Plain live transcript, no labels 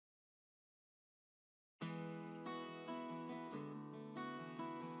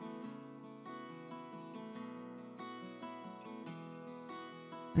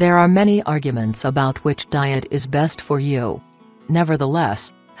There are many arguments about which diet is best for you.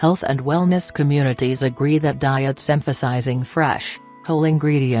 Nevertheless, health and wellness communities agree that diets emphasizing fresh, whole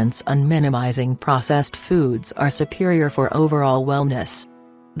ingredients and minimizing processed foods are superior for overall wellness.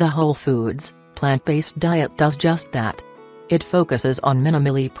 The Whole Foods, plant-based diet does just that. It focuses on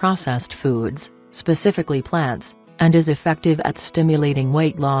minimally processed foods, specifically plants, and is effective at stimulating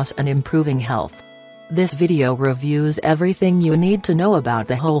weight loss and improving health. This video reviews everything you need to know about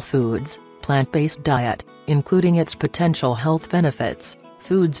the Whole Foods, plant-based diet, including its potential health benefits,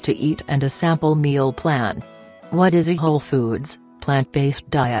 foods to eat and a sample meal plan. What is a Whole Foods, plant-based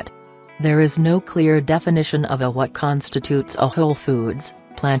diet? There is no clear definition of what constitutes a Whole Foods,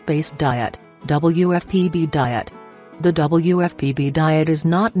 plant-based diet, WFPB diet. The WFPB diet is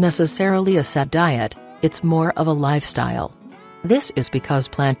not necessarily a set diet, it's more of a lifestyle. This is because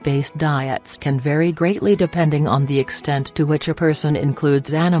plant-based diets can vary greatly depending on the extent to which a person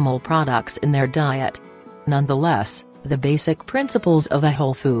includes animal products in their diet. Nonetheless, the basic principles of a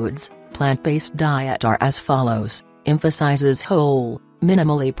Whole Foods, plant-based diet are as follows: emphasizes whole,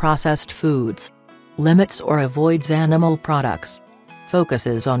 minimally processed foods. Limits or avoids animal products.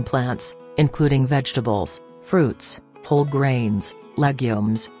 Focuses on plants, including vegetables, fruits, whole grains,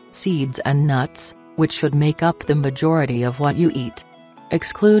 legumes, seeds and nuts, which should make up the majority of what you eat.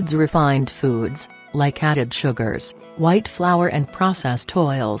 Excludes refined foods, like added sugars, white flour and processed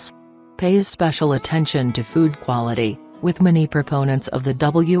oils. Pays special attention to food quality, with many proponents of the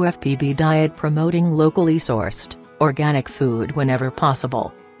WFPB diet promoting locally sourced, organic food whenever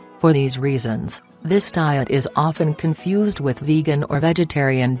possible. For these reasons, this diet is often confused with vegan or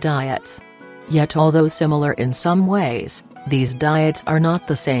vegetarian diets. Yet although similar in some ways, these diets are not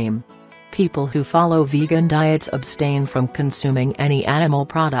the same. People who follow vegan diets abstain from consuming any animal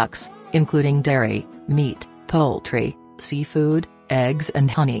products, including dairy, meat, poultry, seafood, eggs and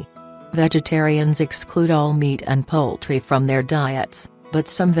honey. Vegetarians exclude all meat and poultry from their diets, but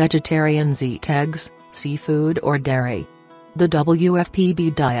some vegetarians eat eggs, seafood or dairy. The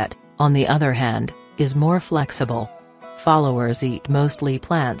WFPB diet, on the other hand, is more flexible. Followers eat mostly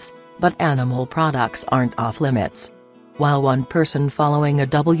plants, but animal products aren't off limits. While one person following a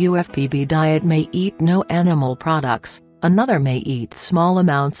WFPB diet may eat no animal products, another may eat small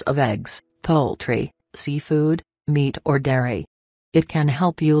amounts of eggs, poultry, seafood, meat or dairy. It can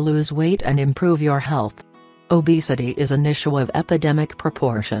help you lose weight and improve your health. Obesity is an issue of epidemic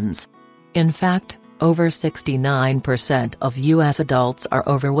proportions. In fact, over 69% of U.S. adults are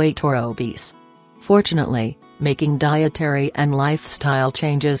overweight or obese. Fortunately, making dietary and lifestyle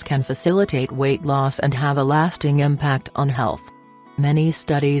changes can facilitate weight loss and have a lasting impact on health. Many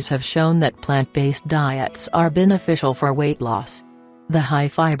studies have shown that plant-based diets are beneficial for weight loss. The high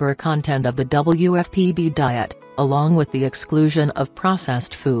fiber content of the WFPB diet, along with the exclusion of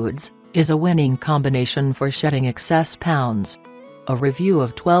processed foods, is a winning combination for shedding excess pounds. A review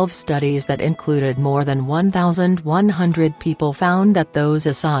of 12 studies that included more than 1,100 people found that those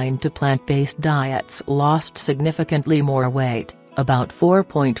assigned to plant-based diets lost significantly more weight, about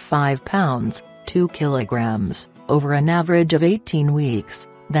 4.5 pounds, 2 kilograms, over an average of 18 weeks,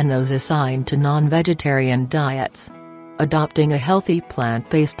 than those assigned to non-vegetarian diets. Adopting a healthy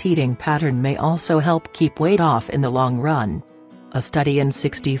plant-based eating pattern may also help keep weight off in the long run. A study in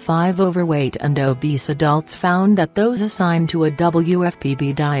 65 overweight and obese adults found that those assigned to a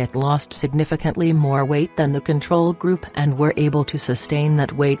WFPB diet lost significantly more weight than the control group and were able to sustain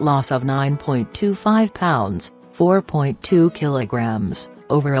that weight loss of 9.25 pounds, 4.2 kilograms,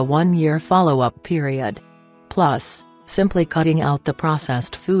 over a one-year follow-up period. Plus, simply cutting out the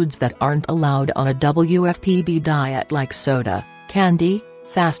processed foods that aren't allowed on a WFPB diet like soda, candy,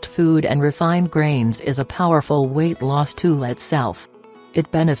 fast food and refined grains is a powerful weight loss tool itself. It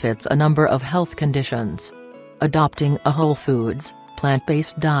benefits a number of health conditions. Adopting a Whole Foods,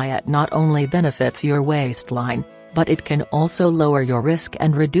 plant-based diet not only benefits your waistline, but it can also lower your risk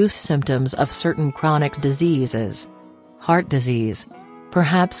and reduce symptoms of certain chronic diseases. Heart disease.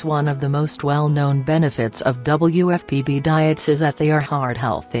 Perhaps one of the most well-known benefits of WFPB diets is that they are heart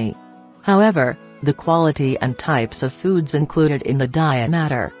healthy. However, the quality and types of foods included in the diet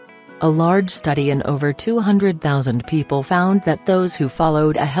matter. A large study in over 200,000 people found that those who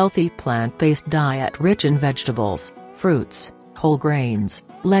followed a healthy plant-based diet rich in vegetables, fruits, whole grains,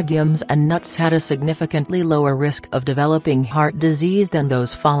 legumes and nuts had a significantly lower risk of developing heart disease than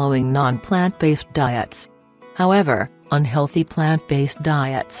those following non-plant-based diets. However, unhealthy plant-based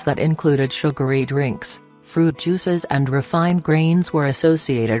diets that included sugary drinks, fruit juices and refined grains were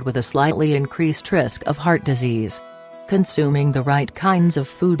associated with a slightly increased risk of heart disease. Consuming the right kinds of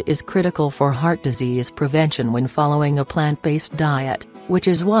food is critical for heart disease prevention when following a plant-based diet. which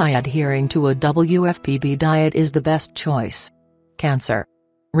is why adhering to a WFPB diet is the best choice. Cancer.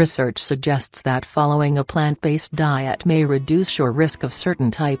 Research suggests that following a plant-based diet may reduce your risk of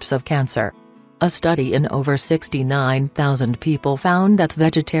certain types of cancer. A study in over 69,000 people found that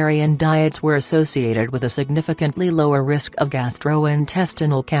vegetarian diets were associated with a significantly lower risk of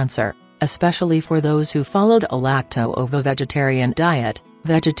gastrointestinal cancer, especially for those who followed a lacto-ovo-vegetarian diet,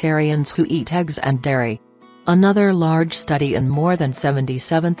 vegetarians who eat eggs and dairy. Another large study in more than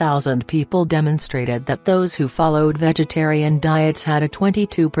 77,000 people demonstrated that those who followed vegetarian diets had a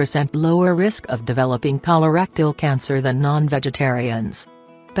 22% lower risk of developing colorectal cancer than non-vegetarians.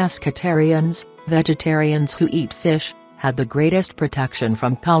 Pescatarians, vegetarians who eat fish, had the greatest protection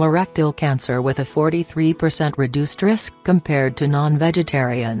from colorectal cancer with a 43% reduced risk compared to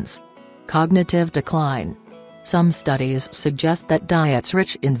non-vegetarians. Cognitive decline. Some studies suggest that diets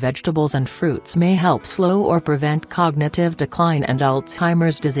rich in vegetables and fruits may help slow or prevent cognitive decline and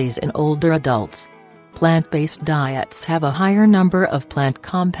Alzheimer's disease in older adults. Plant-based diets have a higher number of plant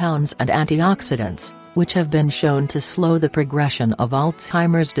compounds and antioxidants, which have been shown to slow the progression of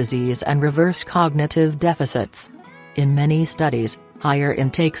Alzheimer's disease and reverse cognitive deficits. In many studies, higher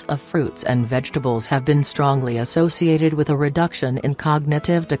intakes of fruits and vegetables have been strongly associated with a reduction in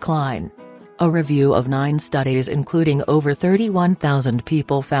cognitive decline. A review of 9 studies including over 31,000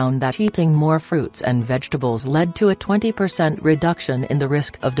 people found that eating more fruits and vegetables led to a 20% reduction in the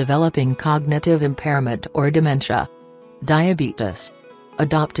risk of developing cognitive impairment or dementia. Diabetes.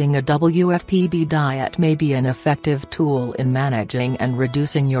 Adopting a WFPB diet may be an effective tool in managing and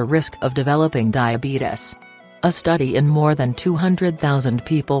reducing your risk of developing diabetes. A study in more than 200,000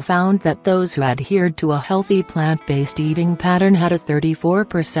 people found that those who adhered to a healthy plant-based eating pattern had a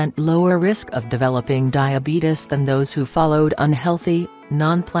 34% lower risk of developing diabetes than those who followed unhealthy,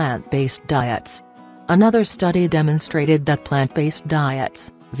 non-plant-based diets. Another study demonstrated that plant-based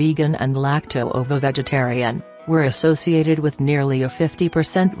diets, vegan and lacto-ovo-vegetarian, were associated with nearly a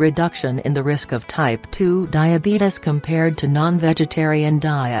 50% reduction in the risk of type 2 diabetes compared to non-vegetarian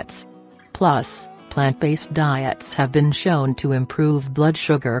diets. Plus, plant-based diets have been shown to improve blood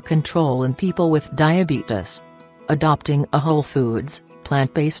sugar control in people with diabetes. Adopting a whole foods,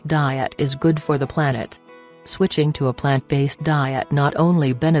 plant-based diet is good for the planet. Switching to a plant-based diet not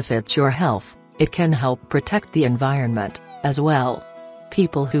only benefits your health, it can help protect the environment, as well.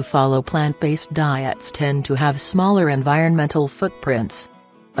 People who follow plant-based diets tend to have smaller environmental footprints.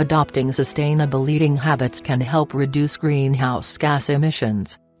 Adopting sustainable eating habits can help reduce greenhouse gas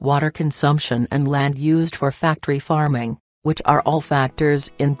emissions, water consumption and land used for factory farming, which are all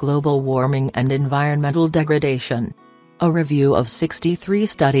factors in global warming and environmental degradation. A review of 63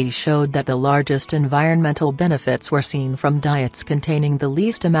 studies showed that the largest environmental benefits were seen from diets containing the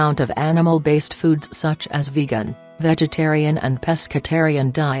least amount of animal-based foods such as vegan, vegetarian and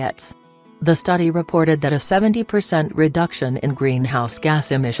pescatarian diets. The study reported that a 70% reduction in greenhouse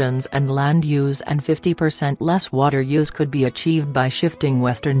gas emissions and land use and 50% less water use could be achieved by shifting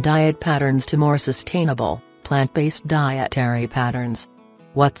Western diet patterns to more sustainable, plant-based dietary patterns.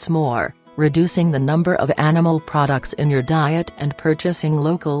 What's more, reducing the number of animal products in your diet and purchasing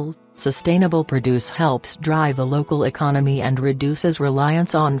local, sustainable produce helps drive the local economy and reduces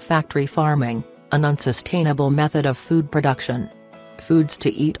reliance on factory farming, an unsustainable method of food production. Foods to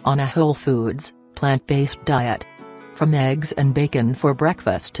eat on a whole foods, plant-based diet. From eggs and bacon for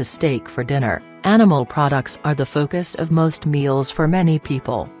breakfast to steak for dinner, animal products are the focus of most meals for many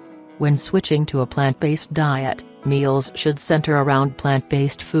people. When switching to a plant-based diet, meals should center around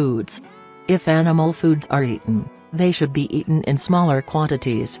plant-based foods. If animal foods are eaten, they should be eaten in smaller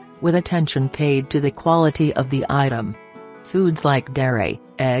quantities, with attention paid to the quality of the item. Foods like dairy,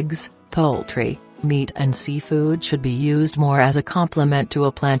 eggs, poultry, meat and seafood should be used more as a complement to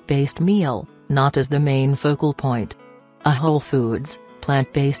a plant-based meal, not as the main focal point. A whole foods,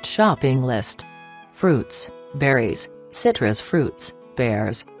 plant-based shopping list. Fruits, berries, citrus fruits,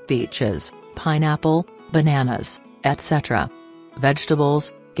 pears, peaches, pineapple, bananas, etc.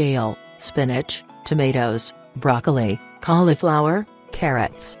 Vegetables, kale, spinach, tomatoes, broccoli, cauliflower,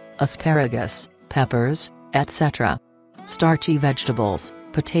 carrots, asparagus, peppers, etc. Starchy vegetables,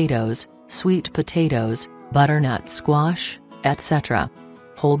 potatoes, sweet potatoes, butternut squash, etc.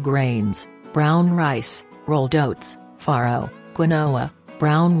 Whole grains, brown rice, rolled oats, farro, quinoa,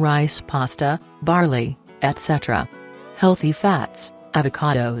 brown rice pasta, barley, etc. Healthy fats,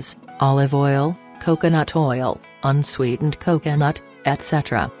 avocados, olive oil, coconut oil, unsweetened coconut,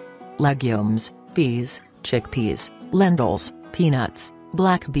 etc. Legumes, peas, chickpeas, lentils, peanuts,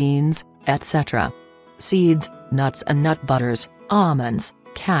 black beans, etc. Seeds, nuts and nut butters, almonds,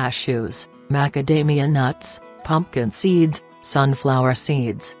 cashews, macadamia nuts, pumpkin seeds, sunflower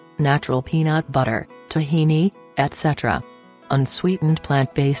seeds, natural peanut butter, tahini, etc. Unsweetened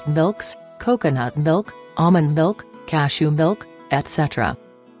plant-based milks, coconut milk, almond milk, cashew milk, etc.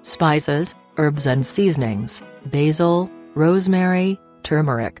 Spices, herbs and seasonings, basil, rosemary,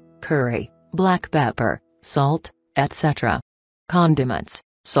 turmeric, curry, black pepper, salt, etc. Condiments,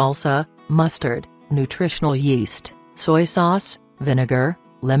 salsa, mustard, nutritional yeast, soy sauce, vinegar,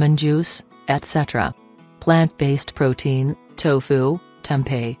 lemon juice, etc. Plant-based protein, tofu,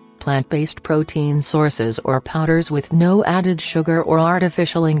 tempeh, plant-based protein sources or powders with no added sugar or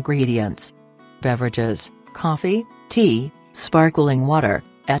artificial ingredients. Beverages, coffee, tea, sparkling water,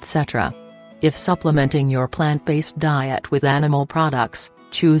 etc. If supplementing your plant-based diet with animal products,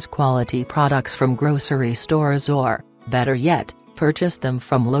 choose quality products from grocery stores or, better yet, purchase them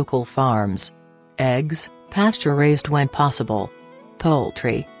from local farms. Eggs, pasture-raised when possible.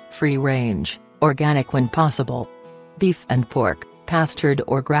 Poultry, free-range, organic when possible. Beef and pork, pastured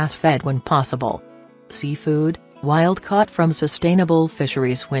or grass-fed when possible. Seafood, wild-caught from sustainable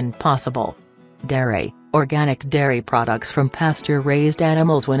fisheries when possible. Dairy, organic dairy products from pasture-raised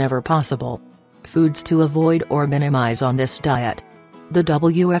animals whenever possible. Foods to avoid or minimize on this diet. The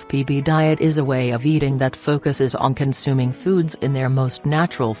WFPB diet is a way of eating that focuses on consuming foods in their most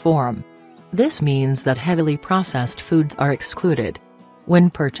natural form. This means that heavily processed foods are excluded. When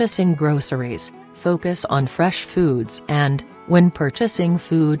purchasing groceries, focus on fresh foods and, when purchasing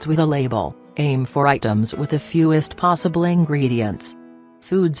foods with a label, aim for items with the fewest possible ingredients.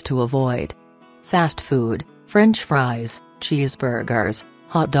 Foods to avoid. Fast food, French fries, cheeseburgers,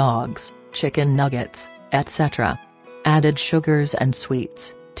 hot dogs, chicken nuggets, etc. Added sugars and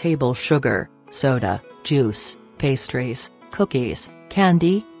sweets, table sugar, soda, juice, pastries, cookies,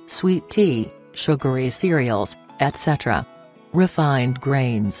 candy, sweet tea, sugary cereals, etc. Refined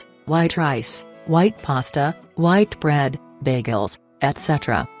grains, white rice, white pasta, white bread, bagels,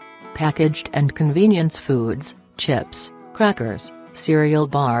 etc. Packaged and convenience foods, chips, crackers, cereal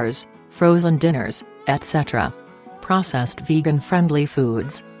bars, frozen dinners, etc. Processed vegan-friendly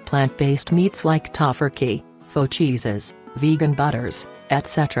foods, plant-based meats like tofurkey, faux cheeses, vegan butters,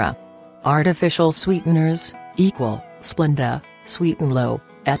 etc. Artificial sweeteners, equal, Splenda, Sweet and Low,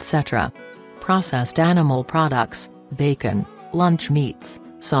 etc. Processed animal products, bacon, lunch meats,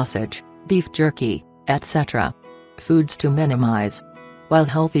 sausage, beef jerky, etc. Foods to minimize. While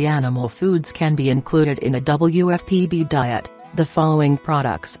healthy animal foods can be included in a WFPB diet, the following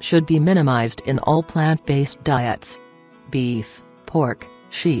products should be minimized in all plant-based diets: beef, pork,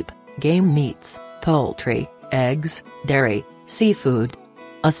 sheep, game meats, poultry, eggs, dairy, seafood.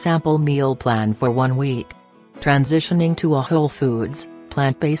 A sample meal plan for 1 week. Transitioning to a whole foods,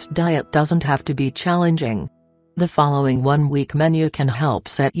 plant-based diet doesn't have to be challenging. The following 1-week menu can help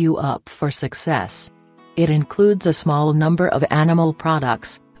set you up for success. It includes a small number of animal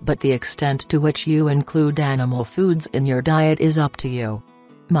products, but the extent to which you include animal foods in your diet is up to you.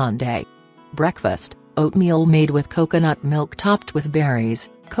 Monday. Breakfast, oatmeal made with coconut milk topped with berries,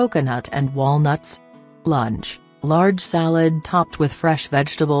 coconut and walnuts. Lunch, large salad topped with fresh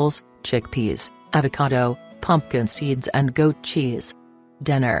vegetables, chickpeas, avocado, pumpkin seeds and goat cheese.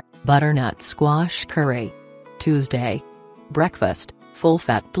 Dinner, butternut squash curry. Tuesday. Breakfast,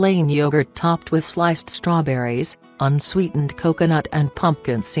 full-fat plain yogurt topped with sliced strawberries, unsweetened coconut and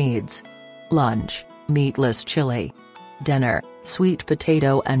pumpkin seeds. Lunch, meatless chili. Dinner, sweet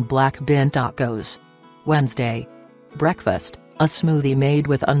potato and black bean tacos. Wednesday. Breakfast, a smoothie made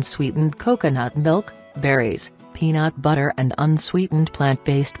with unsweetened coconut milk, berries, peanut butter and unsweetened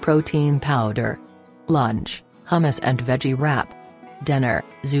plant-based protein powder. Lunch, hummus and veggie wrap. Dinner,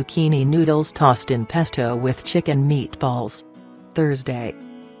 zucchini noodles tossed in pesto with chicken meatballs. Thursday.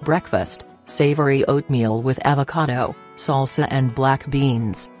 Breakfast, savory oatmeal with avocado, salsa and black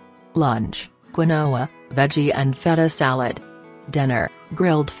beans. Lunch, quinoa, veggie and feta salad. Dinner,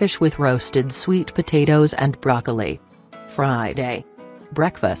 grilled fish with roasted sweet potatoes and broccoli. Friday.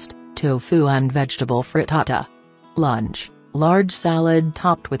 Breakfast, tofu and vegetable frittata. Lunch, large salad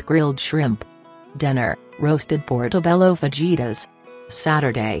topped with grilled shrimp. Dinner, roasted portobello fajitas.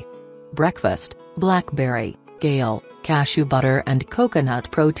 Saturday. Breakfast, blackberry, kale, cashew butter and coconut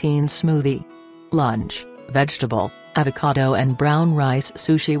protein smoothie. Lunch, vegetable, avocado and brown rice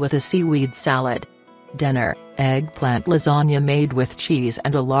sushi with a seaweed salad. Dinner, eggplant lasagna made with cheese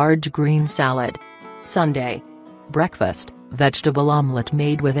and a large green salad. Sunday. Breakfast, vegetable omelette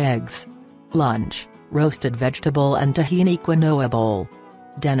made with eggs. Lunch, roasted vegetable and tahini quinoa bowl.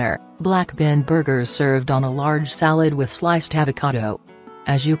 Dinner, black bean burgers served on a large salad with sliced avocado.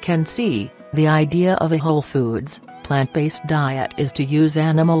 As you can see, the idea of a whole foods, plant-based diet is to use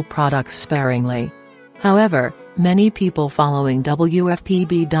animal products sparingly. However, many people following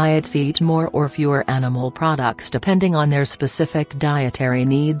WFPB diets eat more or fewer animal products depending on their specific dietary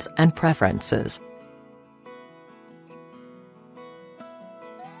needs and preferences.